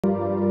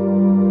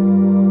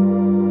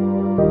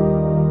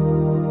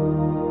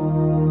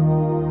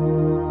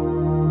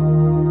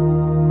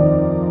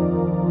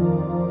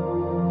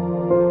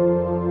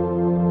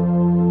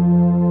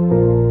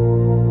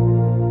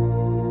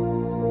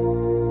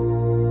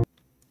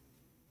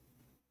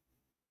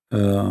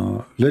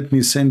Let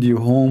me send you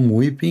home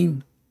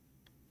weeping.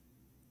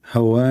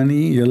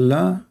 Hawani,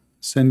 yalla,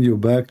 send you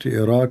back to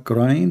Iraq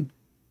crying.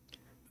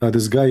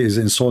 This guy is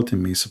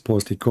insulting me,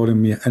 supposedly calling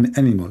me an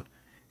animal.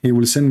 He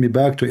will send me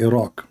back to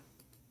Iraq.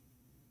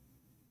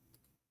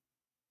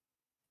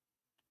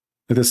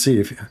 Let us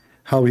see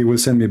how he will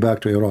send me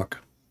back to Iraq.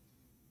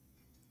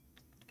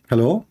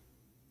 Hello?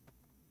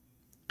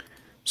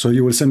 So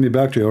you will send me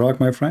back to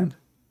Iraq, my friend?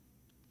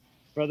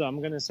 Brother,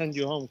 I'm going to send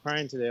you home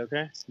crying today,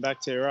 okay?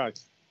 Back to Iraq.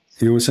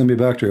 You will send me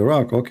back to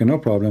Iraq? Okay, no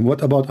problem.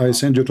 What about I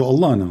send you to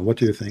Allah now? What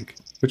do you think?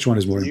 Which one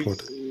is more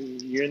important?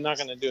 You're not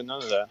going to do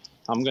none of that.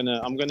 I'm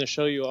gonna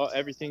show you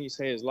everything you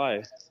say is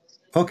lie.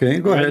 Okay,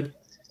 go ahead.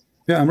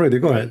 Yeah, I'm ready.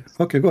 Go ahead.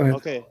 Okay, go ahead.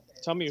 Okay,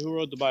 tell me who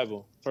wrote the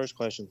Bible. First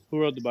question. Who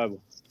wrote the Bible?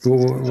 Who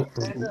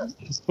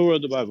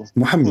wrote the Bible?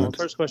 Muhammad.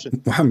 First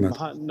question. Muhammad.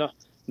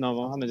 No,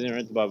 Muhammad didn't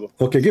write the Bible.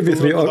 Okay, give me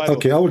three.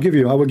 Okay, I will give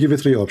you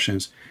three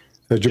options.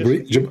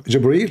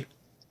 Jibreel.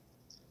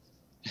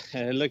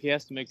 Look, he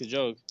has to make a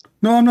joke.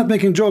 No, I'm not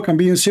making joke. I'm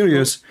being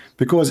serious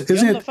because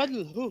isn't it?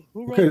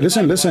 Okay,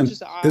 listen. Isn't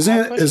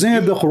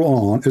it the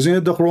Quran? Isn't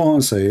it the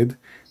Quran said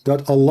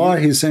that Allah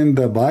He sent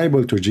the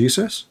Bible to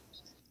Jesus?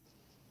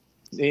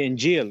 The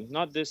Injil,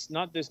 not this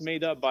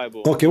made up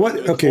Bible. Okay,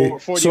 what? Okay,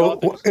 so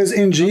is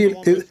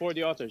Injil? For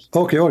the authors.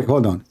 Okay,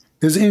 hold on.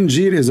 Is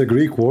Injil is a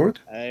Greek word?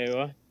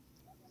 No,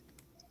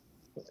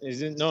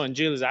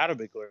 Injil is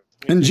Arabic word.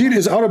 Injil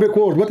is Arabic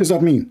word. What does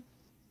that mean?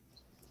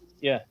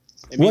 Yeah.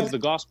 It means the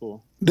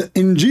gospel. The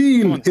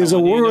Injil is a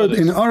word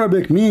in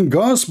Arabic mean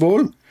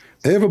gospel.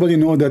 Everybody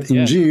know that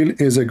Injil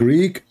is a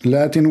Greek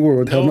Latin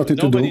word. Have nothing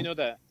to do. Nobody know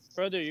that,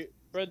 brother. You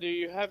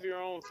have your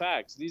own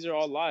facts. These are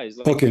all lies.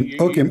 Like, okay,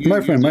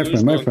 my friend.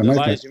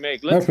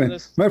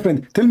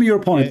 Tell me your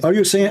point. Are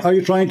you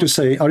trying to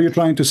say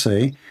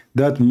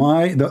that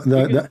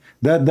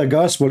that the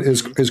gospel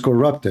is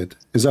corrupted?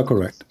 Is that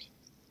correct?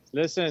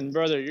 Listen,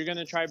 brother, you're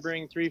gonna try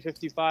bring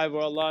 355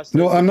 or Allah.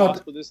 No, I'm not.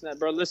 Gospel, this and that,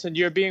 bro. Listen,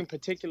 you're being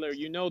particular.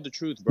 You know the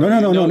truth, bro.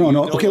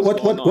 No. Okay,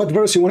 what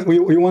verse you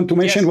want to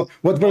mention? Yes.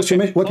 What verse you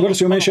mention? What verse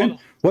you mention?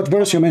 What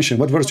verse you mention?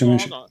 What verse you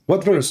mention?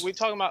 What verse? We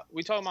talking about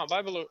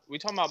Bible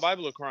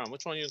or Quran?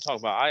 Which one you talk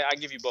about? I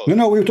give you both.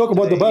 No, we talk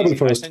about the Bible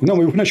first. No,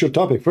 we finish your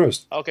topic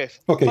first. Okay.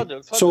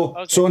 So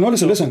no,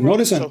 listen.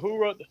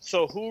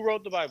 So who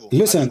wrote the Bible?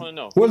 Listen.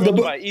 Well,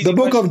 the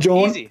book of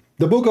John.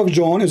 The book of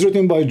John is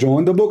written by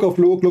John. The book of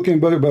Luke, looking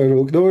by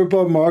Luke. The book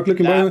of Mark,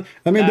 looking by.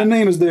 The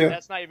name is there.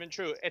 That's not even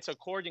true. It's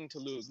according to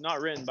Luke,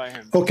 not written by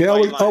him. Okay, I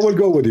will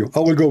go with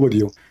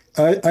you.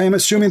 I am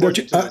assuming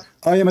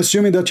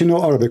that you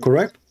know Arabic,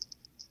 correct?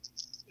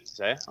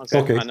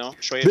 Okay. I know.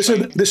 This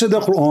is the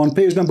Quran,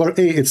 page number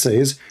 8. It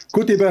says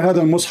كتب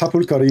هذا المصحف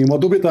الكريم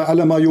وضبط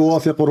على ما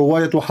يوافق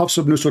رواية حفص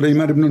بن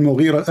سليمان بن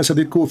المغيرة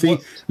الأسدي الكوفي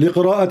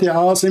لقراءة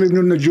عاصم بن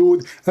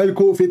النجود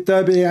الكوفي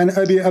التابعي عن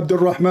أبي عبد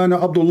الرحمن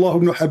عبد الله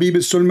بن حبيب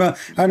السلمى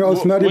عن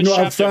عثمان بن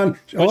عفان.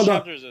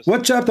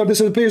 What chapter? This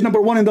is page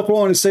number 1 in the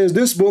Quran. It says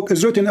this book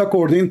is written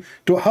according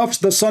to Hafs,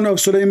 the son of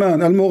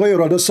Sulaiman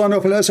al-Mughira, the son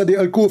of al-Asadi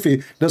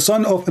al-Kufi, the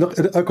son of,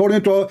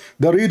 according to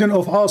the reading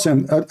of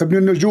Asim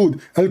ibn al-Najud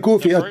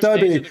al-Kufi al-Tabi.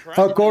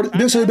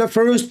 This is the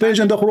first page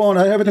in the Quran.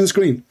 I have it on the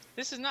screen.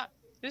 This is not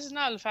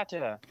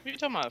Al-Fatiha. What are you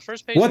talking about?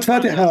 First page. What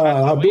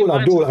Fatiha? Abdul.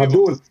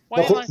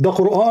 The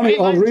Quran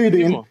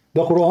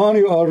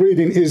you are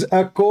reading is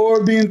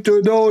according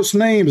to those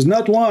names,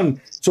 not one.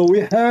 So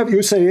we have,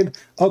 you said,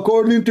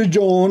 according to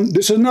John.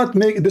 This does not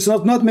make it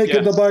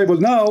the Bible.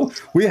 Now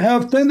we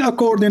have 10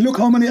 according. Look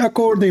how many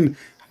according.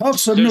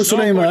 Hafs ibn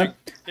Sulaiman.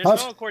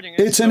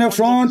 It's in the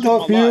front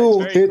of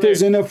you. It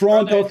is in the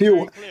front of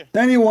you.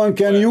 Anyone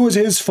can use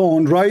his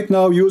phone right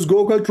now. Use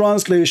Google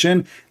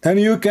Translation, and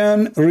you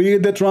can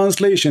read the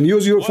translation.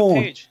 Use your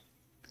phone.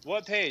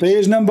 What page?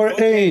 Page number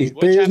A.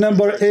 Page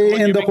number A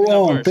in the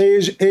Quran.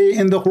 Page A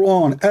in the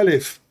Quran.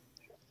 Alif.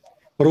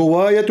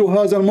 رواية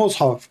هذا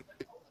المصحف.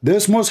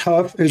 This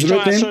mushaf is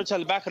written.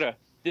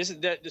 This is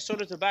the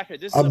Surah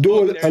Al-Baqarah.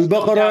 Abdul,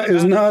 Al-Baqarah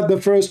is not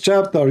the first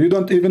chapter. You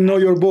don't even know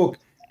your book.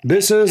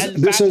 This is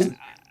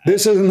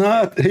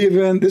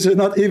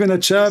not even a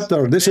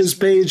chapter. This is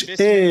page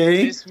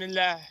A.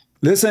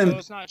 Listen, listen.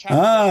 It's not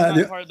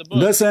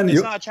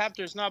a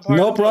chapter. It's not part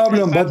no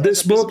problem. But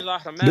this book,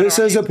 this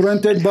is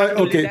printed by.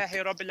 Okay.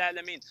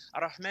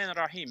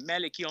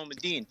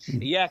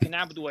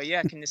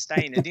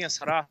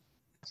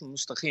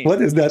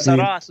 What is that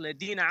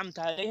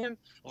mean?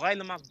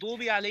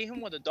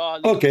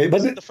 Okay,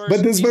 but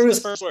this verse.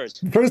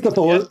 First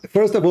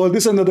of all,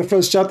 this is not the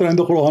first chapter in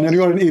the Quran, and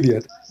you are an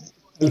idiot.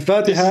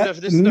 Al-Fatiha,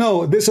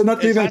 no, this is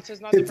not even,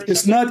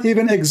 it's not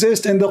even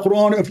exist in the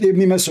Quran of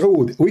Ibn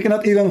Mas'ud. We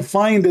cannot even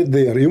find it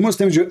there. You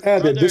Muslims, you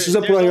add it. This is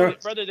a prayer.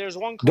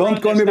 Don't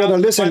call me brother.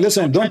 Listen.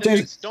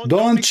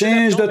 Don't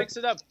change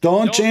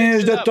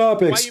the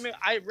topics.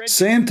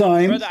 Same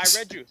time.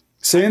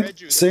 Same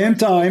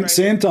time.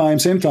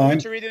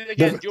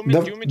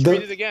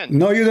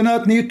 No, you do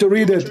not need to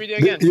read it.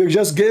 You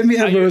just gave me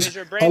a verse.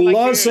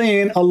 Allah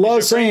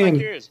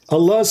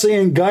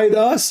saying, guide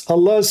us.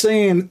 Allah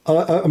saying,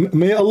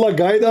 may Allah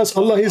guide us.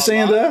 Allah is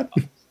saying that.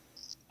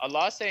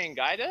 Allah saying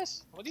guide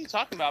us? What are you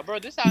talking about, bro?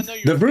 This I know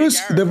you're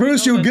The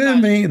verse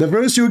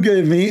you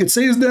gave me, it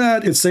says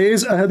that. It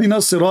says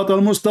Ahadina Sirat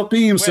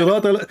al-Mustaqim,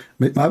 Sirat al...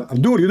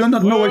 Dude, you do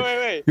not know what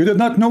you did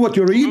not know what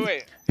you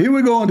read? Here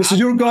we go. This is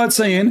your God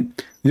saying,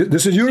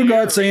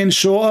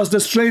 show us the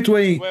straight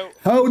way.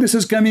 How this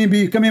is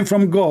coming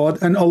from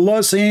God, and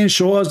Allah saying,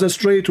 show us the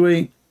straight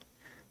way.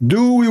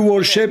 Do we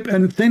worship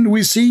and then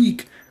we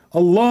seek?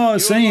 Allah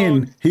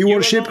saying He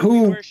worship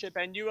who? We worship,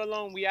 and you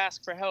alone we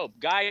ask for help.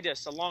 Guide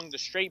us along the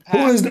straight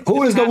path.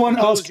 Who is the one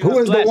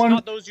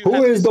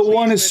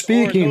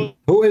speaking?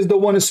 Who is the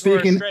one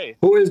speaking?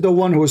 Who is the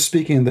one who is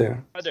speaking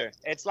there? Brother,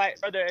 it's like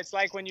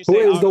when you say,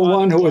 who is the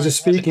one who is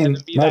speaking,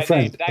 my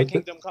friend? Thy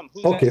kingdom come.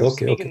 Who's Okay.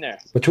 There?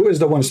 But who is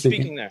the one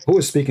speaking? Who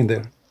is speaking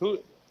there? Who?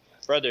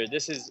 Brother,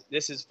 this is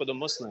for the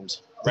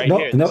Muslims right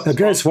here. No,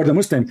 guys, for the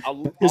Muslim.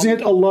 Isn't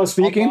it Allah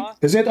speaking?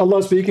 Isn't it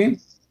Allah speaking?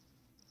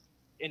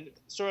 In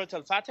Surah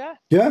Al-Fatiha?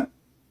 Yeah?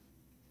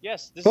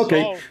 Yes. This okay.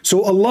 Is all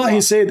so Allah,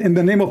 He said, in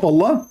the name of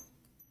Allah?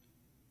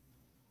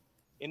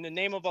 In the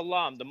name of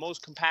Allah, I'm the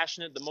most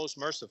compassionate, the most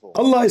merciful.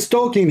 Allah is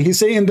talking. He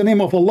say in the name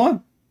of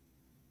Allah?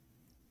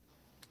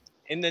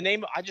 In the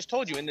name, I just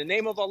told you, in the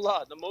name of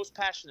Allah, the most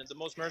passionate, the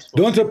most merciful.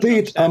 Don't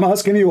repeat. I'm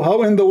asking you,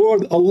 how in the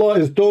world Allah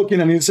is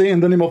talking and He say in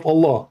the name of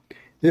Allah?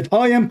 If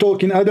I am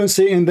talking, I don't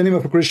say in the name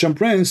of a Christian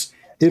prince.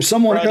 If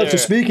someone else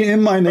is speaking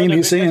in my name,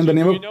 He's saying in the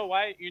name of... You know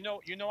why? You know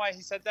why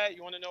He said that?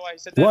 You want to know why He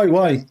said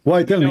that?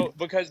 Why? Tell me.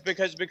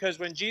 Because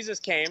when Jesus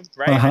came,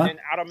 right, and in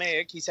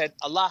Aramaic, He said,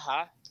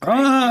 Allah.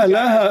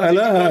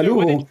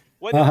 Allah.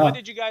 What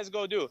did you guys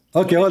go do?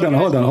 Okay, hold on.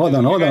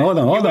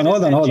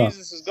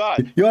 Jesus is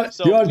God.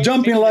 You are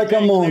jumping like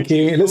a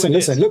monkey.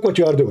 Listen. Look what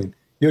you are doing.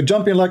 You're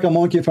jumping like a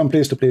monkey from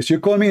place to place. You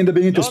call me in the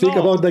beginning to speak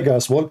about the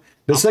gospel.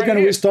 The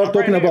second we start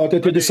talking about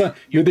it,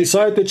 you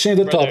decide to change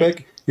the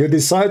topic. You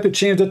decide to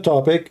change the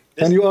topic,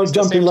 and you are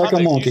jumping like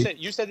a monkey.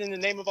 You said in the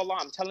name of Allah.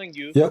 I'm telling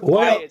you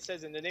why it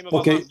says in the name of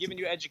Allah. I'm giving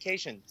you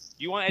education.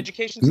 You want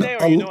education today,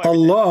 or you know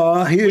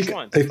Allah,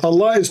 if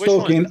Allah is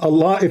talking,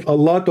 if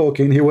Allah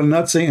talking, He will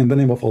not say in the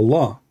name of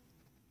Allah.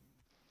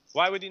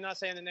 Why would He not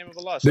say in the name of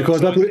Allah?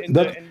 Because in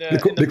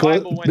the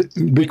Bible,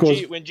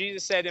 when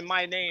Jesus said in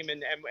my name,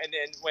 and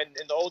when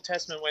in the Old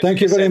Testament, when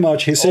thank you very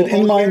much. He said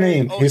in my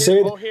name. He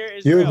said,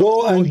 you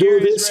go and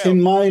do this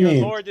in my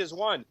name. Lord is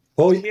one.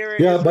 Oh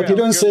yeah, but He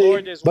don't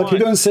say. But He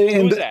don't say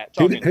in the.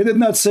 He did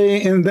not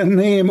say in the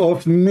name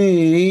of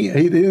me.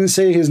 He didn't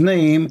say His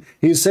name.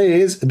 He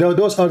says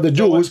those are the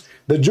Jews.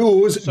 The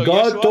Jews.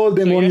 God told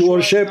them when you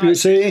worship, you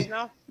say.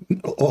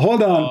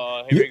 Hold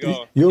on.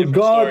 Your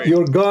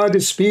God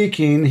is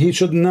speaking. He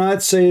should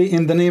not say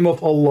in the name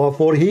of Allah,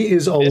 for He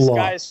is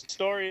Allah.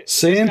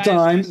 Same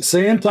time.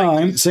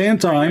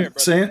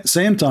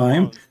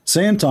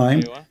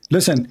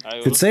 Listen,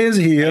 it says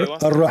here,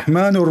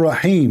 Ar-Rahman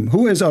Ar-Rahim.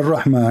 Who is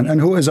Ar-Rahman and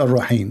who is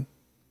Ar-Rahim?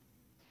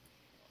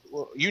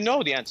 Well, you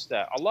know the answer to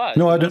that. Allah is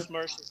no, the I don't. Most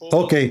merciful,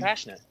 okay. most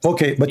passionate.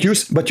 Okay, but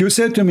you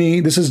said to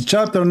me, this is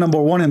chapter number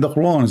 1 in the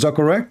Quran. Is that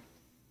correct?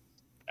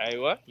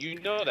 You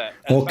know that.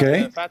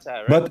 Okay,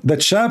 right? But the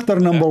chapter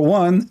number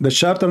 1,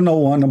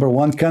 number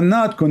 1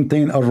 cannot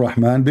contain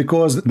Ar-Rahman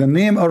because the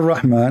name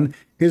Ar-Rahman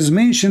is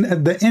mentioned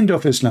at the end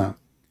of Islam.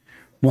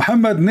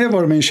 Muhammad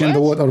never mentioned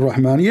the word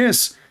Ar-Rahman.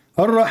 Yes,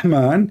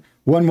 Ar-Rahman,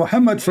 when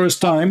Muhammad first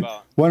time,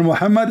 I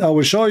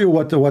will show you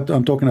what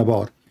I'm talking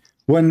about.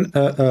 When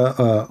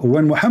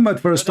Muhammad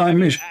first time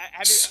mentioned,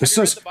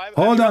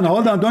 hold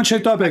on, don't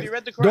change topic.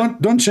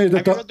 Don't change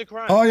the topic.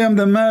 I am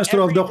the master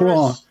of the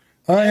Quran.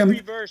 I am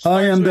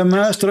the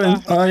master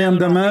of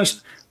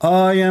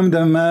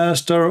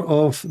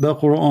the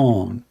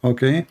Quran.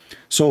 Okay,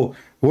 so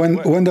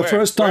when the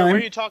first time. Where are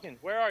you talking?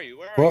 Where are you?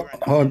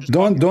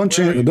 Don't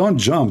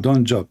jump.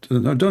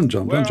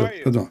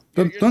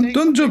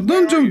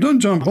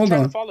 Hold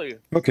on.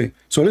 Okay,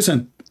 so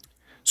listen.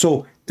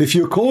 So if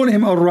you call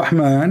him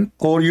Ar-Rahman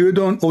or you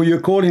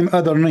call him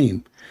other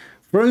name,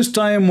 first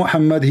time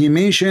Muhammad he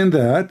mentioned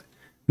that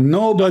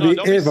nobody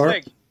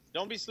ever.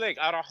 Don't be slick.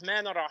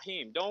 Ar-Rahman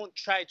Ar-Rahim. Don't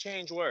try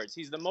change words.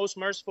 He's the most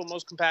merciful,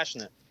 most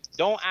compassionate.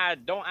 Don't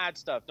add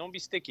stuff. Don't be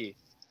sticky.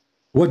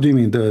 What do you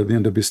mean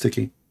the be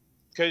sticky?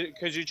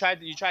 Because you tried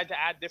to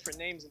add different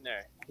names in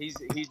there. He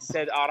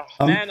said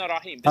Ar-Rahman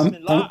Ar-Rahim.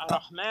 Bismillah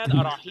Ar-Rahman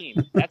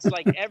Ar-Rahim. That's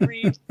like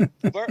every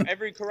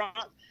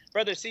Quran.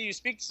 Brother, see, you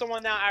speak to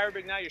someone now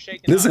Arabic, now you're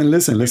shaking. Listen.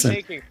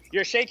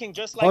 You're shaking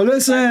just like. Oh,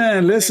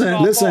 listen. Okay,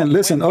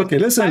 listen. Look, he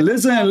doesn't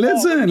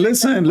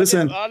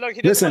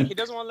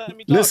want to let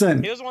me talk.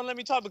 Listen. He doesn't want to let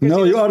me talk.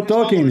 No, you are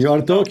talking. You're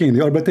a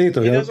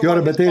potato. You're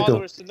a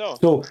potato.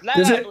 So,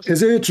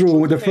 is it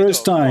true the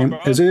first time?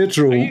 Is it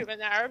true?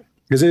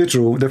 Is it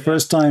true the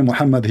first time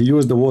Muhammad he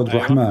used the word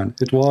Rahman?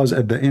 It was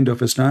at the end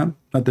of Islam,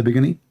 not the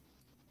beginning.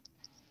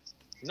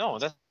 No,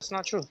 that's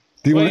not true.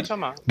 Do you want to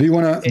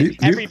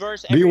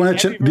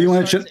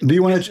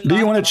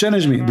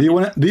challenge me? Do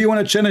you want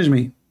to challenge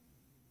me?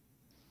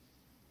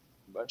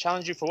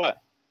 Challenge you for what?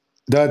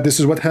 That this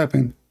is what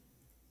happened.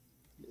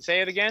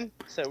 Say it again.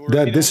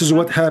 That this is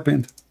what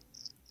happened.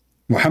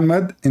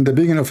 Muhammad in the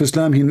beginning of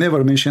Islam he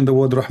never mentioned the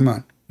word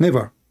Rahman.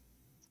 Never.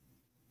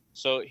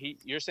 So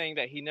you're saying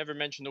that he never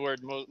mentioned the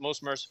word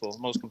most merciful,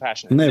 most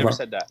compassionate. Never. He never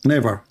said that.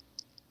 Never.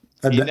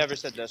 He never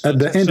said that. So, at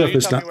the end of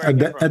Islam. At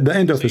the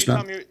end of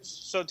Islam.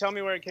 So tell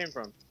me where it came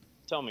from.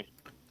 Tell me.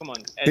 Come on.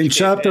 In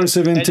chapter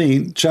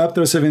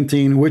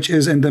 17, which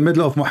is in the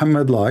middle of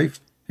Muhammad's life,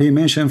 he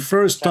mentioned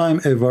first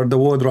time ever the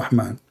word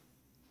Rahman.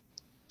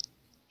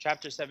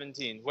 Chapter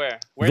 17. Where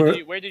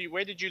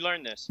did you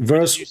learn this? Where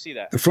did you see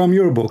that? From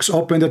your books.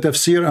 Open the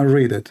tafsir and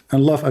read it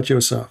and laugh at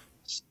yourself.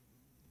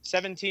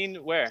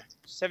 17 where?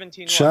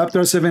 17 Chapter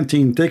what?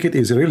 17. Take it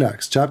easy.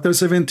 Relax. Chapter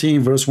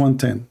 17, verse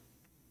 110.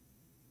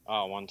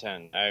 Oh,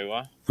 110.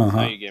 Aywa. Uh-huh.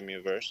 Now you gave me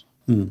a verse.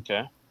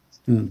 Okay.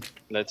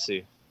 Let's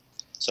see.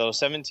 So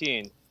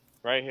 17,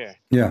 right here.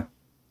 Yeah.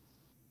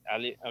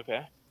 Ali.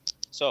 Okay.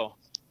 So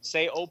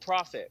say, O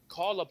Prophet,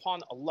 call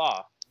upon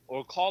Allah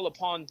or call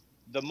upon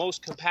the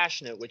most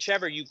compassionate,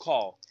 whichever you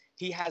call.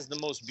 He has the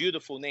most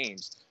beautiful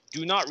names.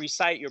 Do not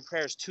recite your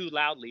prayers too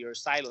loudly or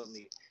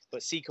silently,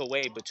 but seek a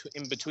way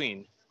in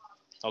between.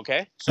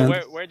 Okay. So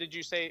where did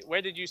you see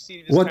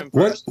this term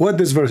first? What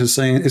this verse is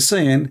saying? It's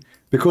saying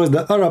because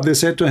the Arab, they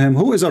said to him,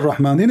 who is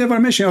Ar-Rahman? He never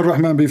mentioned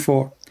Ar-Rahman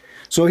before.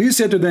 So he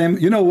said to them,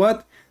 you know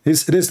what?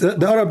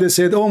 The Arab, they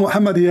said, oh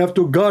Muhammad, you have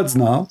two gods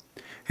now.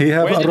 He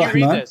have Ar-Rahman. Where did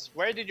you read this?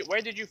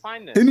 Where did you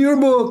find this? In your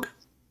book.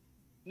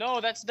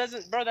 No, that's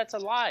a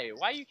lie.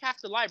 Why you have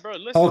to lie, bro?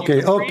 Listen,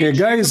 okay,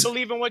 guys. You can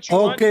believe in what you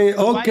want.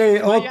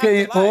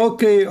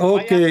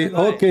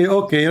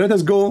 Okay. Let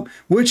us go.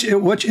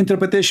 Which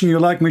interpretation you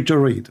like me to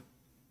read?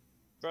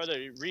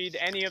 Brother, read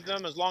any of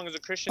them as long as a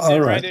Christian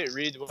didn't write it.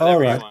 Read whatever All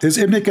right. You want. Is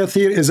Ibn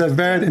Kathir is a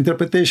valid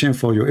interpretation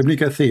for you? Ibn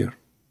Kathir.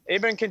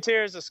 Ibn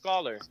Kathir is a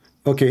scholar.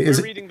 Okay,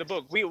 we're reading the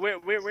book.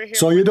 We're here.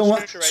 So you don't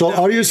want. So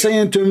are you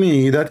saying to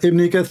me that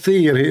Ibn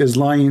Kathir is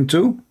lying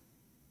too?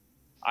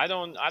 I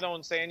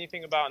don't say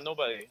anything about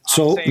nobody.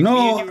 So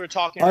no,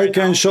 I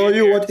can show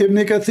you what Ibn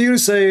Kathir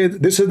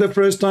said. This is the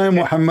first time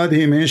Muhammad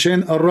he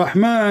mentioned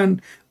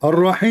Ar-Rahman,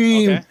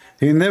 Ar-Rahim. Okay.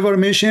 He never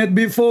mentioned it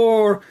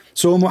before.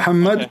 So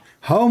Muhammad,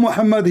 how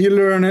Muhammad he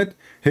learned it?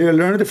 He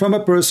learned it from a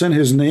person,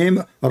 his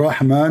name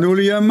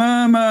Rahmanul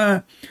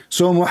Yamama.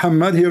 So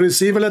Muhammad, he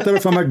received a letter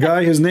from a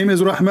guy, his name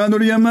is Rahmanul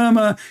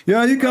Yamama.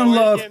 Yeah, you can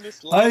laugh.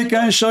 I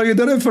can show you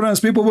the reference.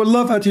 People will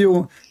laugh at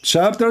you.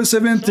 Chapter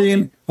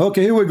 17.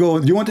 Okay, here we go.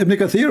 Do you want Ibn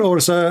Kathir or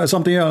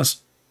something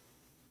else?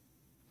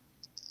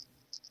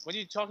 What are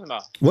you talking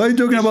about? What are you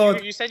talking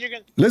about? You said you're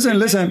going to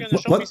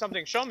show me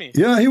something. Show me.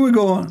 Yeah, here we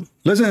go.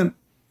 Listen,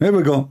 here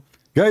we go.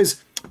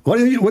 Guys, what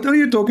are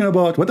you talking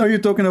about? What are you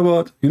talking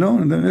about? You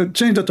know,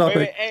 change the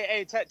topic.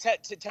 Hey,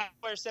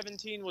 where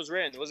 17 was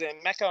written? Was it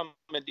in Mecca or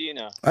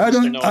Medina? I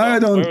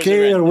don't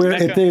care where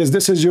it is.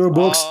 This is your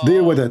books.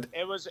 Deal with it.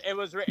 It was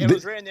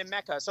written in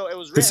Mecca. So it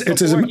was written.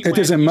 It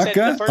is in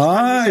Mecca.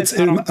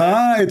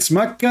 It's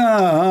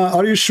Mecca.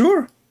 Are you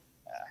sure?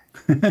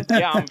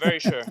 Yeah, I'm very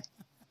sure.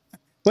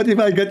 What if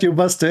I get you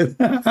busted?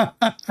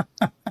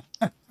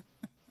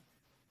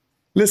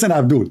 Listen,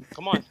 Abdul.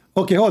 Come on.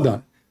 Okay, hold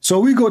on. So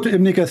we go to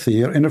Ibn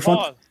Kathir in the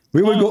front.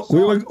 We will go.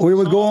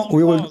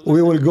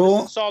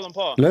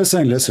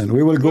 Listen.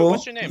 We will go.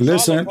 What's your name?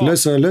 Listen.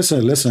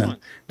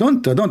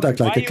 Don't act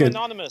like a kid.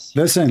 Anonymous?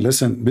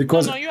 Listen.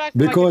 Because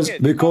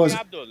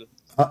Abdul.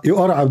 You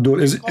are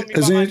Abdul.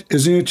 Isn't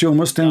it you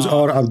Muslims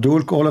are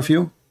Abdul? All of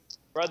you.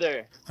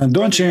 Brother. And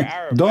don't change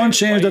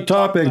the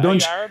topic.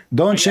 Don't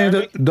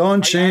change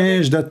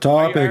the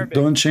topic.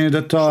 Don't change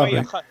the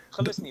topic.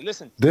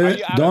 Listen.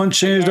 Don't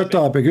change the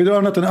topic. You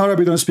are not an Arab.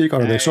 You don't speak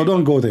Arabic, so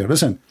don't go there.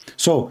 Listen.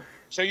 So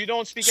you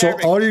don't speak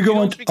Arabic. Are you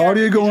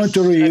going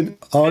to read?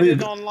 Are you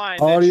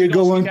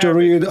going to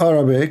read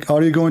Arabic?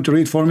 Are you going to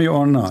read for me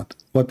or not?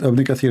 What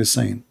Ibn Kathir is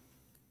saying?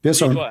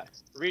 Yes or no?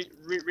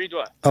 Read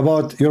what?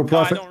 About your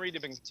prophet? No, I don't read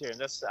Ibn Kathir.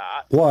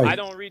 Why? I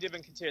don't read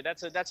Ibn Kathir.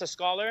 That's a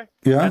scholar.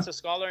 Yeah. That's a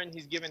scholar, and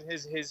he's given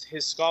his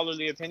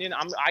scholarly opinion.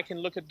 I can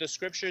look at the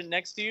scripture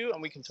next to you,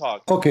 and we can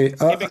talk. Okay.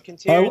 I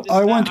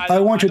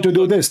want you to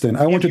do this then.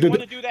 I want you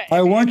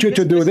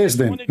to do this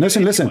then.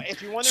 Listen.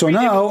 So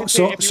now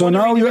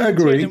you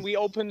agree. We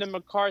open the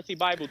McCarthy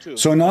Bible too.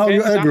 So now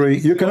you agree.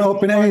 You can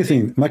open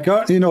anything.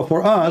 McCarthy,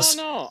 for us.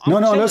 No.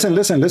 Listen.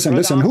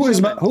 Who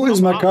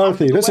is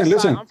McCarthy?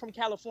 Listen. I'm from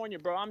California,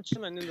 bro. I'm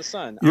chilling in the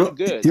sun. Listen,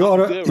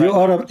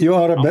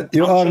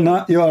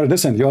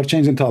 you are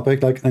changing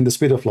topic like in the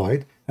speed of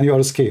light, and you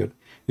are scared.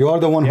 You are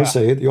the one who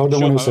said, Ibn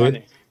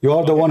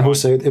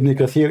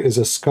Kathir is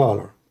a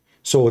scholar.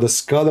 So the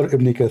scholar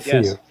Ibn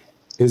Kathir,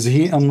 is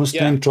he a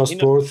Muslim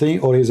trustworthy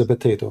or he's a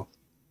potato?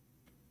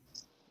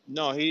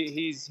 No,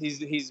 he's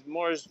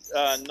more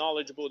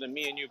knowledgeable than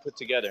me and you put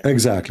together.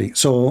 Exactly.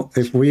 So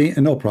if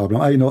no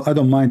problem. I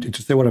don't mind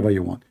to say whatever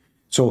you want.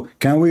 So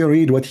can we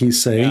read what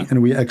he's saying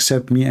and we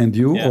accept me and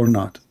you or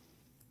not?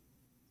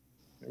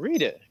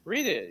 Read it.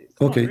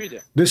 Okay. Read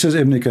it. This is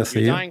Ibn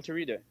Kathir. You're dying to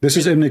read it. This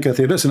is Ibn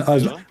Kathir. Listen,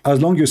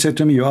 as long you said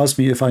to me, you asked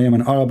me if I am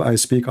an Arab, I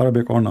speak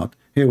Arabic or not.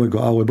 Here we go.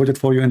 I will put it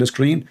for you in the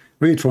screen.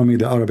 Read for me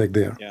the Arabic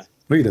there. Yeah.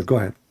 Read it. Go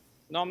ahead.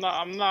 No,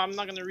 I'm not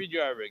going to read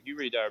you Arabic. You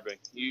read Arabic.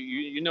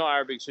 You know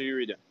Arabic, so you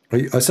read it.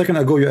 A second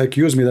ago, you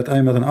accused me that I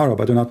am not an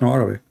Arab. I do not know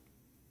Arabic.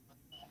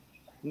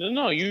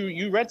 No,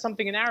 you read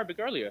something in Arabic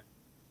earlier.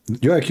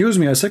 You accused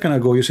me a second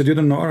ago. You said you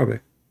didn't know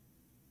Arabic.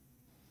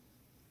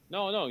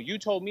 No, you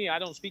told me I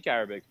don't speak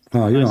Arabic.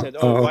 Oh, you I know. said,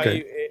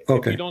 Okay.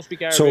 if you don't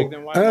speak Arabic, So,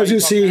 then why as you you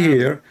see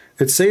here,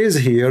 it says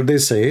here, they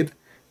said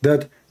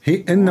that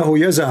إنه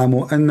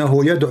يزعم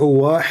أنه يدعو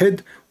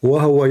واحد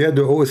وهو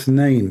يدعو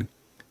اثنين.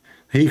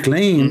 He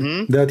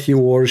claimed that he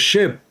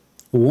worshiped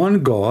one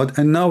God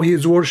and now he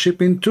is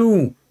worshiping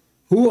two.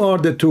 Who are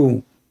the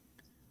two?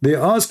 They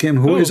ask him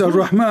who is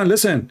Ar-Rahman.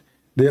 Listen,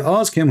 they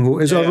ask him who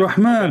is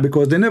Ar-Rahman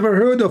because they never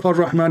heard of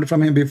Ar-Rahman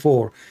from him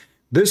before.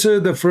 This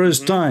is the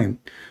first time.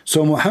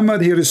 So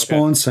Muhammad he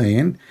responds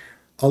saying,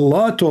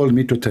 Allah told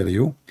me to tell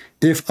you,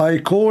 if I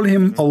call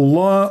him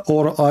Allah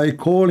or I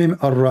call him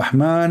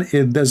Ar-Rahman,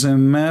 it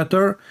doesn't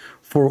matter,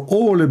 for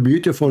all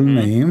beautiful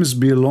names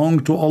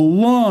belong to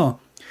Allah.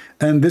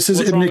 And this is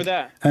what's wrong with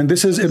that? And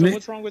this is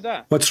what's wrong with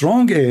that? What's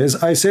wrong is,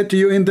 I said to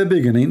you in the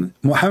beginning,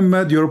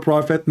 Muhammad, your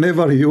prophet,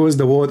 never used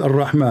the word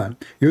Ar-Rahman.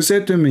 You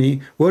said to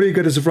me, where do you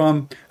get this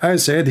from? I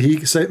said, he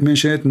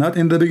mentioned it not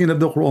in the beginning of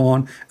the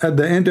Quran, at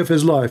the end of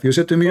his life. You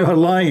said to me, you are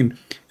lying.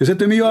 You said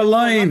to me, you are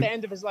lying. Not the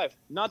end of his life.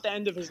 Not the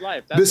end of his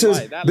life. This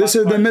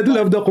is the middle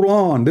of the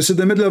Quran. This is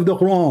the middle of the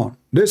Quran.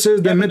 This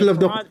is the middle of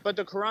the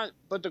Quran.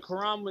 But the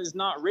Quran was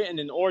not written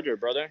in order,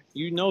 brother.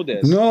 You know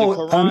this.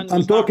 No,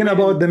 I'm talking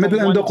about the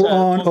middle of the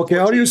Quran. Okay,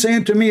 are you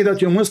saying to me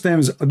that you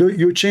Muslims,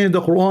 you change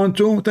the Quran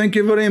too? Thank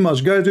you very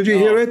much, guys. Did you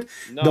hear it?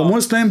 No. The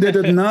Muslim, they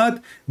did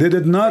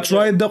not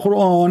write the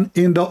Quran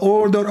in the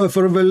order of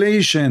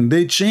revelation.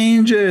 They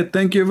change it.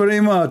 Thank you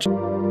very much.